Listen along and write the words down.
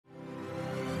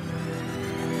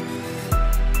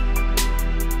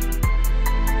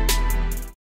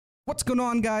What's going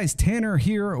on, guys? Tanner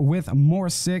here with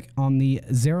Morcic on the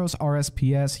Xeros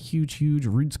RSPS, huge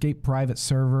RuneScape private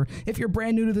server. If you're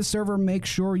brand new to the server, make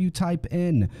sure you type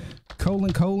in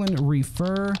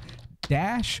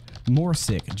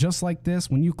 :/Refer-Morcic. Just like this,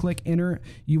 when you click enter,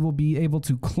 you will be able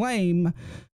to claim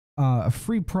a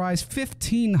free prize,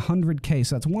 1500K.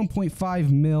 So that's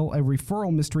 1.5 mil, a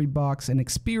referral mystery box, an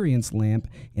experience lamp,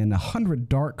 and 100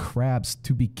 dark crabs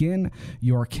to begin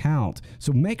your account.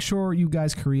 So make sure you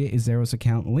guys create a Xeros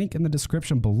account. Link in the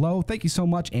description below. Thank you so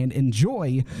much and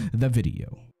enjoy the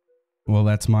video. Well,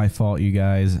 that's my fault, you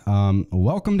guys.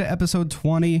 Welcome to episode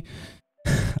 20.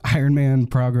 Ironman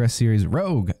progress series,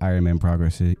 Rogue Ironman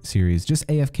progress series, just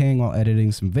AFKing while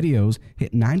editing some videos.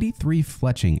 Hit 93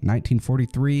 fletching,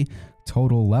 1943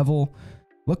 total level.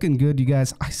 Looking good, you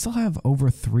guys. I still have over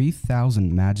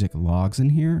 3,000 magic logs in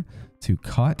here to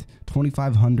cut,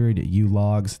 2,500 U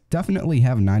logs. Definitely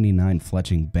have 99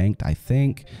 fletching banked, I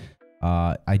think.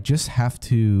 I just have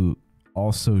to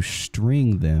also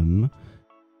string them.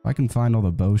 If I can find all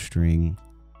the bowstring.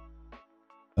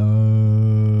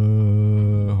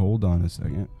 Hold on a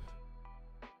second.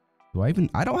 I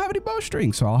don't have any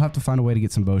bowstring, so I'll have to find a way to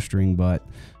get some bowstring, but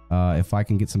if I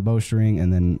can get some bowstring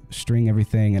and then string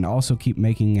everything and also keep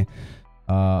making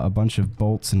a bunch of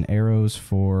bolts and arrows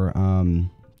for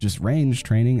just range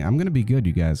training, I'm gonna be good,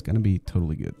 you guys. Gonna be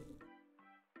totally good.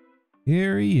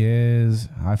 Here he is.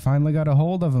 I finally got a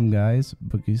hold of him, guys.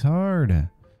 Bookie's hard.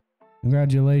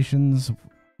 Congratulations.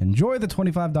 Enjoy the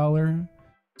 $25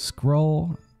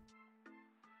 scroll.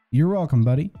 You're welcome,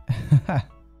 buddy.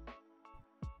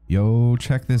 Yo,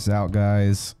 check this out,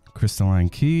 guys. Crystalline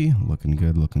key, looking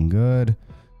good.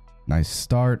 Nice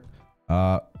start.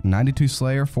 92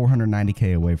 Slayer,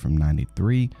 490k away from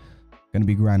 93. Gonna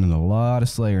be grinding a lot of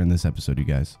Slayer in this episode, you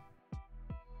guys.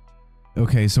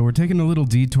 Okay, so we're taking a little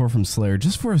detour from Slayer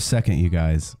just for a second, you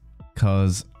guys,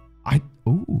 cause I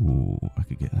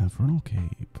could get an Infernal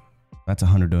Cape. That's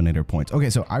 100 donator points. Okay,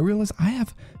 so I realized I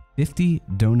have 50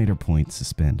 donator points to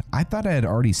spend. I thought I had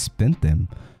already spent them.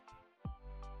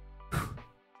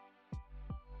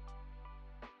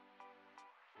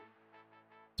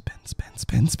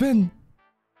 Spin.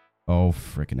 Oh,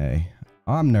 frickin' A.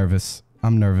 I'm nervous.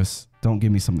 Don't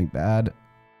give me something bad.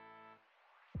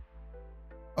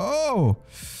 Oh!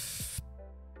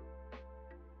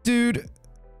 Dude,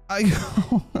 I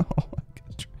don't know.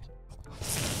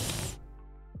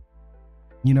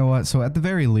 You know what? So at the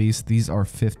very least, these are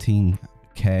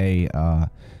 15k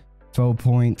faux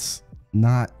points.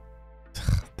 They're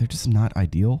just not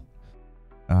ideal.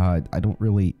 I don't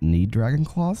really need Dragon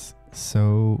Claws.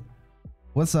 So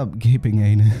what's up, Gaping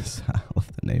Anus? I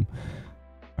love the name.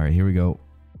 All right, here we go.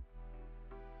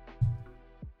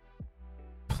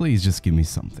 Please just give me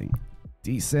something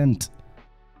decent.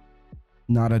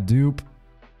 Not a dupe.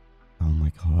 Oh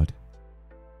my God.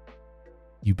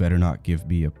 You better not give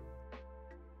me a...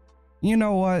 You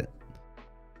know what?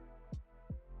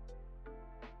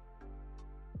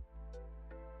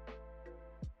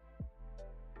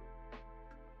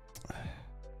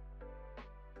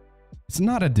 It's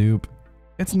not a dupe.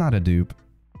 It's not a dupe.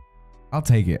 I'll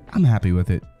take it. I'm happy with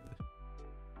it,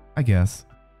 I guess.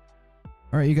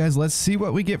 All right, you guys, let's see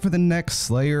what we get for the next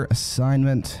Slayer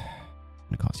assignment.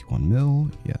 Gonna cost you 1 mil.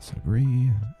 Yes, I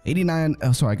agree. 89.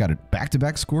 Oh, so I got it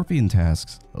back-to-back Scorpion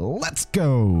tasks. Let's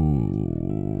go.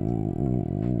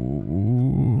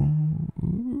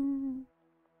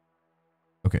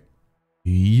 Okay.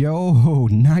 Yo,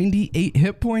 98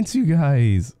 hit points, you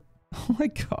guys. Oh my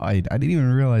God, I didn't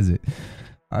even realize it.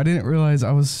 I didn't realize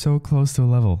I was so close to a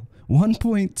level.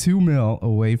 1.2 mil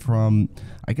away from,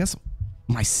 I guess,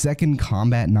 my second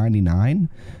combat 99.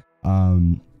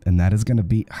 And that is going to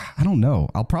be, I don't know.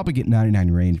 I'll probably get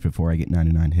 99 range before I get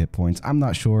 99 hit points. I'm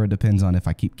not sure. It depends on if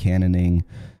I keep cannoning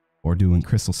or doing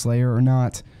Crystal Slayer or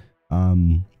not.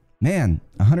 Man,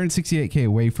 168k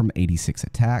away from 86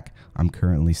 attack. I'm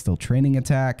currently still training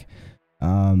attack.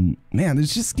 Man,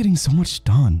 it's just getting so much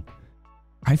done.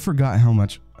 I forgot how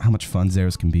much fun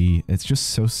Xeros can be. It's just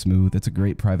so smooth. It's a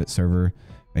great private server.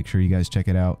 Make sure you guys check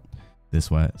it out. This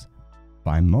was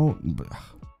by Mo.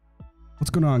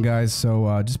 What's going on, guys?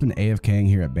 So just been AFKing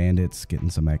here at Bandits, getting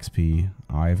some XP.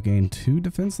 I've gained 2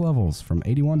 defense levels from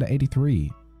 81 to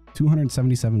 83.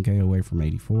 277k away from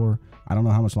 84. I don't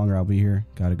know how much longer I'll be here.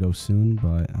 Gotta go soon,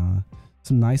 but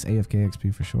some nice AFK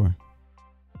XP for sure.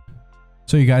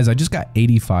 So you guys, I just got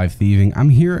 85 thieving. I'm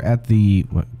here at the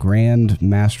Grand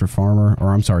Master Farmer,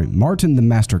 or I'm sorry, Martin the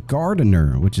Master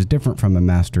Gardener, which is different from a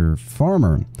Master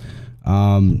Farmer.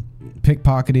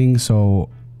 Pickpocketing, so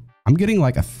I'm getting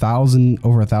like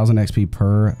over 1,000 XP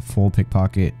per full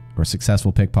pickpocket or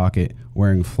successful pickpocket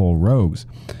wearing full rogues.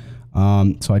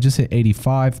 So I just hit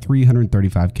 85,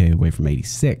 335k away from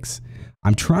 86.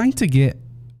 I'm trying to get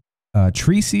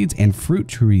tree seeds and fruit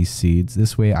tree seeds.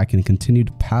 This way I can continue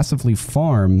to passively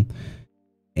farm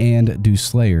and do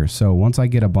Slayer. So once I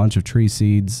get a bunch of tree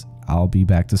seeds, I'll be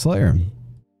back to Slayer.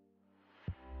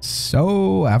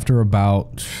 So after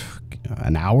about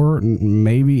an hour,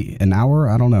 maybe an hour,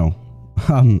 I don't know.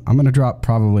 I'm going to drop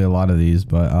probably a lot of these,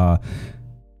 but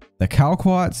the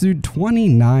𝙍𝙀𝙍𝙍, dude,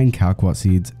 29 𝙍𝙀𝙍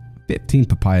seeds, 15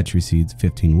 papaya tree seeds,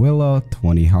 15 willow,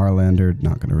 20 Harlander,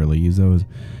 not going to really use those,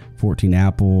 14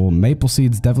 apple, maple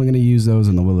seeds, definitely going to use those,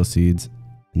 and the willow seeds,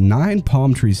 9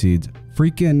 palm tree seeds,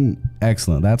 freaking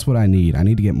excellent. That's what I need. I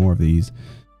need to get more of these.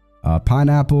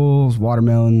 Pineapples,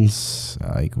 watermelons,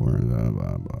 acorns,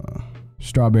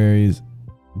 strawberries,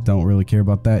 don't really care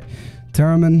about that.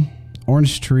 Tarramin,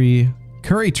 orange tree,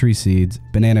 curry tree seeds,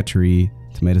 banana tree,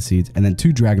 tomato seeds, and then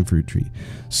 2 dragon fruit tree.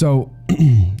 So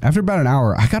after about an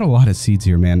hour, I got a lot of seeds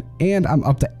here, man, and I'm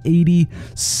up to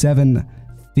 87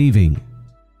 thieving.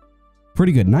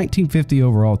 Pretty good. 1950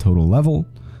 overall total level.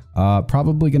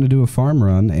 Probably going to do a farm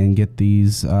run and get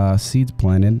these seeds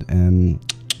planted and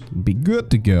be good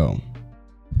to go.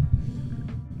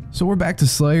 So we're back to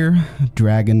Slayer,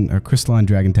 Dragon, or Crystalline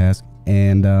Dragon task,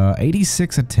 and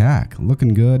 86 attack.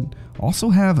 Looking good. Also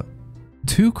have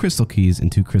 2 crystal keys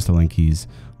and 2 crystalline keys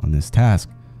on this task.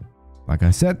 Like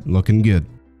I said, looking good.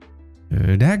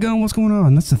 Daggone, what's going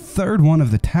on? That's the 3rd one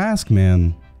of the task,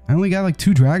 man. I only got like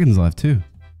 2 dragons left too.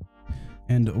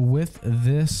 And with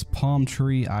this palm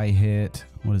tree, I hit,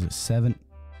 what is it,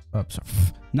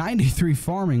 93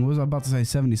 farming. What was I about to say?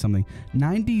 70 something.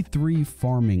 93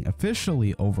 farming,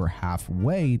 officially over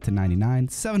halfway to 99.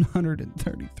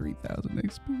 733,000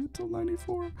 XP until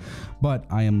 94. But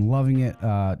I am loving it.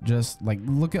 Just like,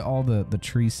 look at all the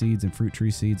tree seeds and fruit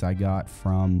tree seeds I got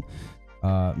from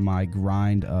my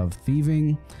grind of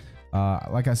thieving.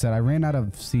 Like I said, I ran out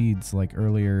of seeds like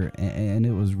earlier, and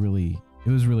it was really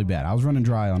bad. I was running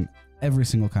dry on every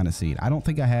single kind of seed. I don't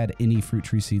think I had any fruit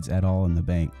tree seeds at all in the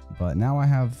bank, but now I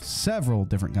have several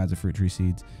different kinds of fruit tree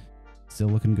seeds. Still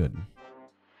looking good.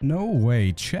 No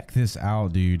way. Check this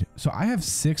out, dude. So I have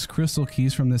 6 crystal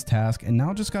keys from this task, and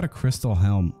now just got a crystal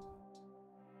helm.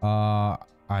 I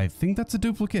think that's a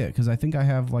duplicate, because I think I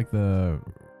have like the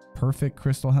perfect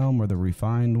crystal helm or the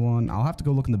refined one. I'll have to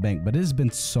go look in the bank, but it has been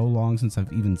so long since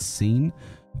I've even seen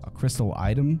a crystal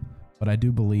item, but I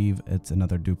do believe it's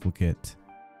another duplicate.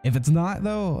 If it's not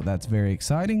though, that's very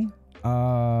exciting.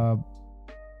 Okay,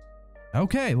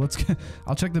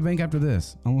 I'll check the bank after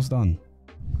this. Almost done.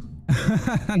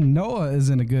 Noah is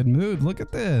in a good mood. Look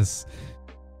at this.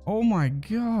 Oh my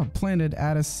god. Planted,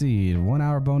 add a seed. 1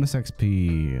 hour bonus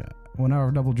XP. 1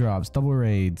 hour double drops, double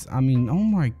raids. I mean, oh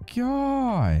my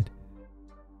god.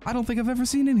 I don't think I've ever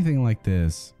seen anything like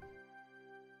this.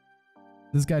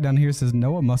 This guy down here says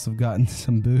Noah must have gotten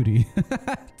some booty.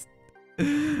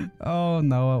 Oh,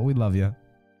 Noah, we love you.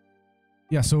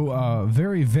 Yeah, so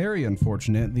very, very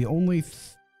unfortunate. The only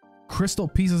crystal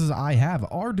pieces I have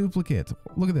are duplicates.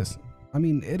 Look at this. I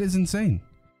mean, it is insane.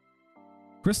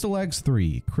 Crystal eggs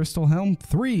 3, crystal helm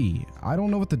 3. I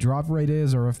don't know what the drop rate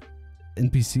is, or if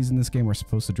NPCs in this game are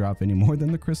supposed to drop any more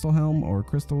than the crystal helm or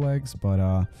crystal eggs,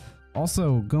 but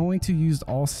also going to use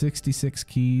all 66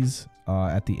 keys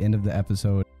at the end of the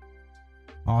episode.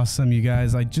 Awesome, you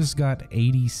guys. I just got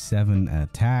 87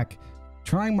 attack.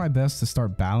 Trying my best to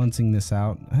start balancing this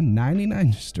out.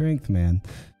 99 strength, man.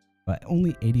 But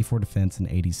only 84 defense and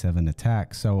 87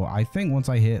 attack. So I think once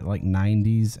I hit like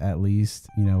 90s at least,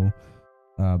 you know,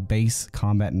 base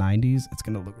combat 90s, it's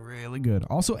going to look really good.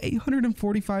 Also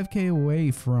 845k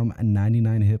away from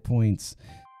 99 hit points.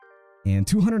 And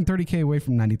 230k away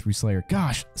from 93 Slayer.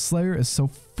 Gosh, Slayer is so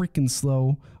freaking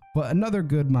slow. But another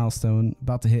good milestone,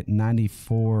 about to hit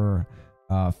 94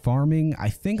 farming. I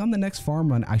think on the next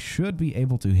farm run, I should be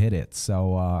able to hit it.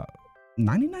 So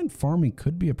 99 farming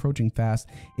could be approaching fast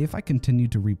if I continue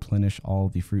to replenish all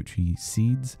the fruit tree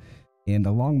seeds. And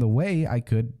along the way, I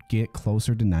could get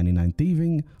closer to 99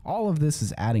 thieving. All of this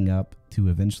is adding up to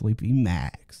eventually be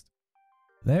maxed.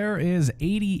 There is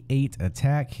 88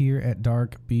 attack here at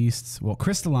Dark Beasts. Well,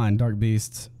 Crystalline Dark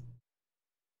Beasts.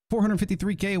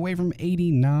 453k away from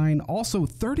 89. Also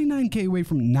 39k away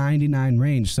from 99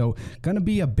 range. So gonna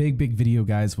be a big video,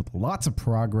 guys, with lots of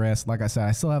progress. Like I said,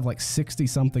 I still have like 60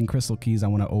 something crystal keys I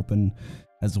want to open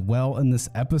as well in this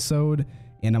episode.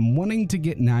 And I'm wanting to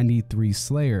get 93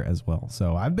 Slayer as well.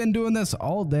 So I've been doing this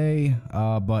all day.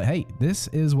 But hey, this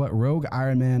is what Rogue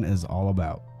Ironman is all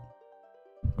about.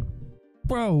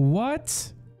 Bro,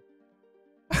 what?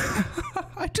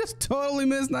 I just totally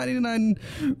missed 99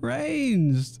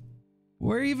 ranged.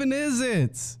 Where even is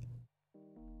it?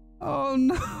 Oh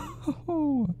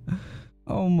no.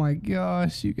 Oh my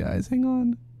gosh, you guys, hang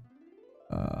on.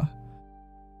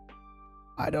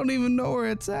 I don't even know where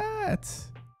it's at.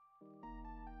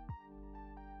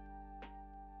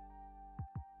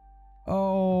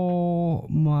 Oh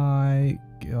my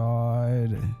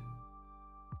god.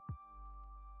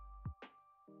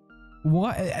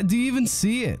 What? Do you even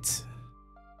see it?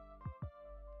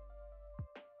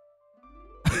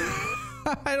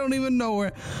 I don't even know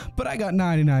where, but I got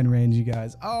 99 range, you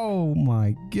guys. Oh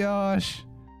my gosh.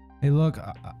 Hey, look,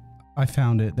 I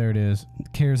found it. There it is.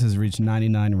 𝙍𝙍𝙍𝙍 has reached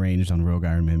 99 ranged on Rogue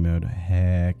Ironman mode.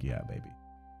 Heck yeah, baby.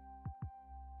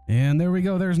 And there we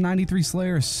go. There's 93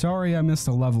 Slayer. Sorry I missed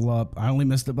a level up. I only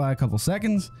missed it by a couple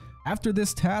seconds. After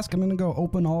this task, I'm going to go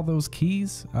open all those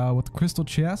keys with the crystal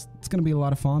chest. It's going to be a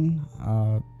lot of fun.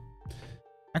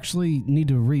 Actually need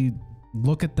to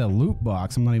look at the loot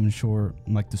box. I'm not even sure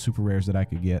like the super rares that I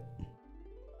could get.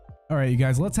 All right, you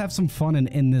guys, let's have some fun and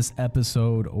end this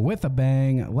episode with a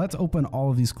bang. Let's open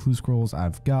all of these clue scrolls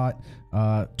I've got.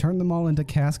 Turn them all into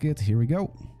caskets. Here we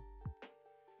go.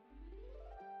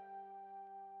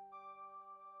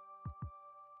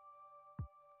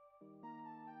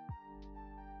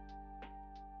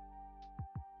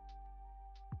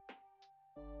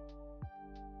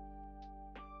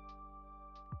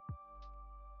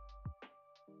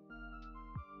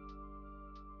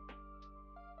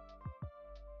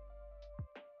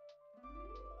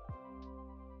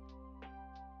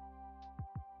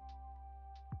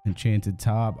 Enchanted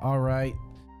top. All right,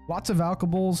 lots of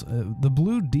alkables. The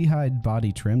blue 𝙍𝙀𝙍𝙍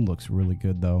body trim looks really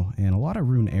good though, and a lot of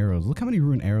rune arrows. Look how many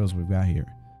rune arrows we've got here.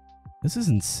 This is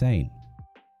insane.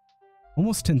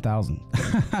 Almost 10,000.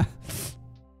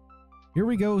 Here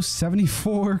we go.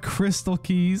 74 crystal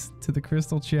keys to the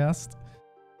crystal chest.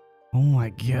 Oh my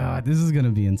god, this is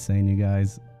gonna be insane, you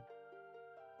guys.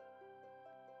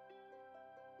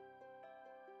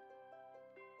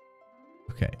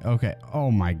 Okay. Oh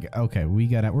my god. Okay, we're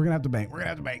gonna have to bank. We're gonna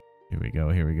have to bank. Here we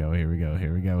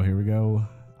go.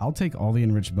 I'll take all the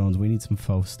enriched bones. We need some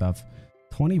faux stuff.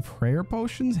 20 prayer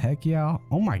potions? Heck yeah.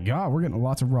 Oh my god, we're getting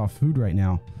lots of raw food right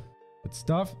now. Good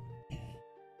stuff.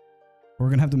 We're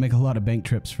gonna have to make a lot of bank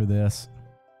trips for this.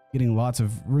 Getting lots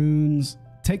of runes.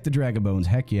 Take the dragon bones.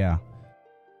 Heck yeah.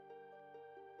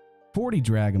 40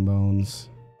 dragon bones.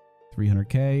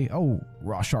 300k. Oh,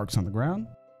 raw sharks on the ground.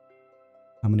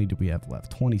 How many do we have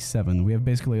left? 27. We have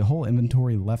basically a whole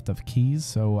inventory left of keys.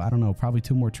 So I don't know, probably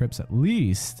 2 more trips at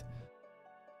least.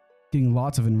 Getting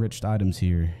lots of enriched items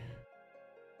here.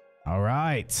 All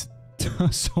right.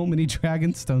 So many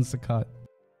dragon stones to cut.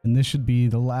 And this should be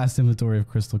the last inventory of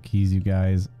crystal keys, you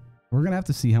guys. We're going to have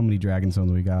to see how many dragon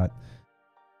stones we got.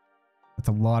 That's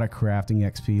a lot of crafting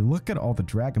XP. Look at all the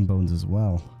dragon bones as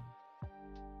well.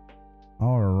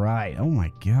 All right. Oh my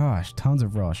gosh. Tons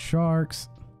of raw sharks.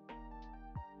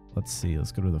 Let's see.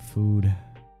 Let's go to the food.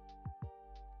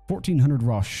 1,400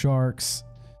 raw sharks.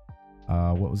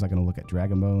 What was I going to look at?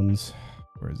 Dragon bones.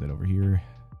 Where is it? Over here.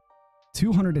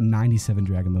 297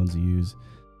 dragon bones to use.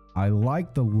 I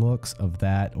like the looks of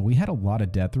that. We had a lot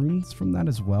of death runes from that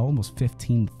as well. Almost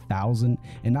 15,000.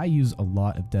 And I use a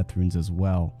lot of death runes as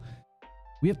well.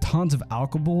 We have tons of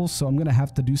alkables, so I'm going to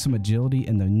have to do some agility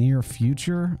in the near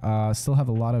future. Still have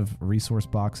a lot of resource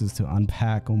boxes to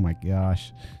unpack. Oh my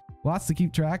gosh. Lots to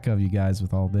keep track of, you guys,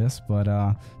 with all this. But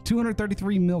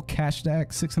 233 mil cash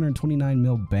stack, 629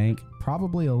 mil bank.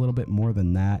 Probably a little bit more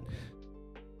than that.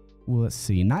 Well, let's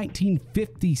see.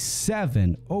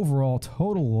 1957 overall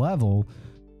total level.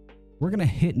 We're going to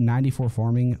hit 94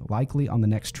 farming, likely on the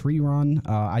next tree run.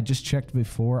 I just checked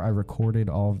before I recorded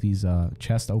all of these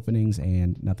chest openings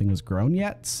and nothing was grown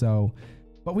yet. So,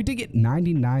 but we did get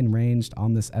 99 ranged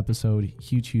on this episode.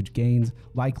 Huge gains.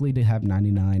 Likely to have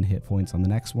 99 hit points on the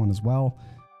next one as well.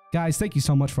 Guys, thank you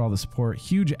so much for all the support.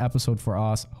 Huge episode for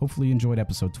us. Hopefully you enjoyed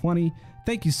episode 20.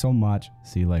 Thank you so much.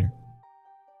 See you later.